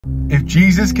If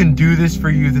Jesus can do this for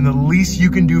you, then the least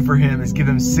you can do for him is give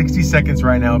him 60 seconds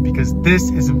right now, because this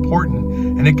is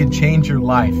important and it can change your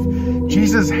life.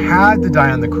 Jesus had to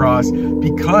die on the cross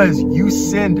because you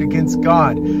sinned against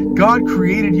God. God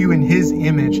created you in his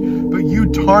image, but you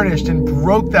tarnished and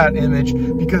broke that image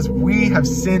because we have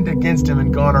sinned against him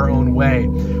and gone our own way.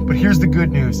 But here's the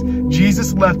good news.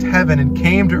 Jesus left heaven and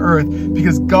came to earth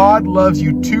because God loves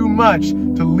you too much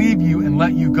to leave you and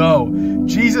let you go.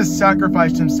 Jesus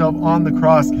sacrificed himself on the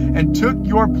cross and took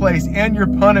your place and your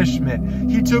punishment.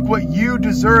 He took what you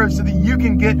deserve so that you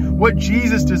can get what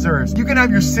Jesus deserves. You can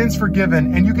have your sins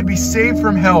forgiven and you can be saved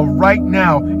from hell right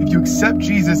now if you accept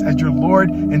Jesus as your Lord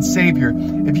and Savior.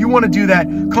 If you want to do that,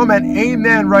 comment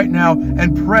amen right now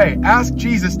and pray. Ask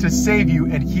Jesus to save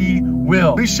you and he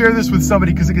will. Please share this with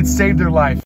somebody because it could save their life.